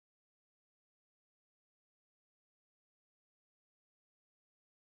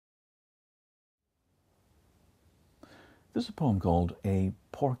This is a poem called A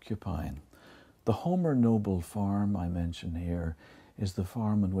Porcupine. The Homer Noble farm I mention here is the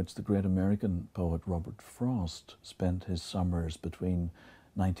farm on which the great American poet Robert Frost spent his summers between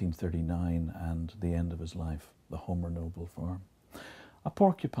 1939 and the end of his life, the Homer Noble farm. A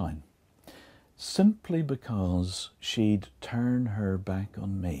porcupine, simply because she'd turn her back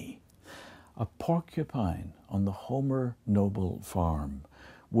on me. A porcupine on the Homer Noble farm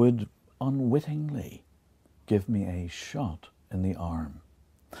would unwittingly give me a shot in the arm,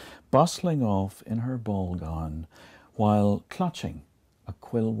 bustling off in her ball gown while clutching a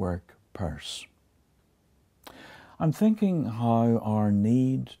quillwork purse. I'm thinking how our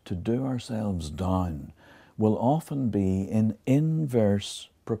need to do ourselves down will often be in inverse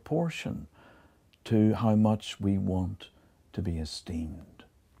proportion to how much we want to be esteemed.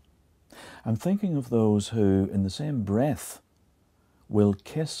 I'm thinking of those who, in the same breath, will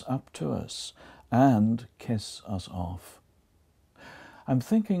kiss up to us and kiss us off. I'm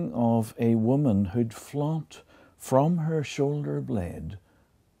thinking of a woman who'd flaunt from her shoulder blade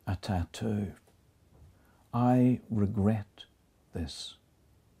a tattoo. I regret this.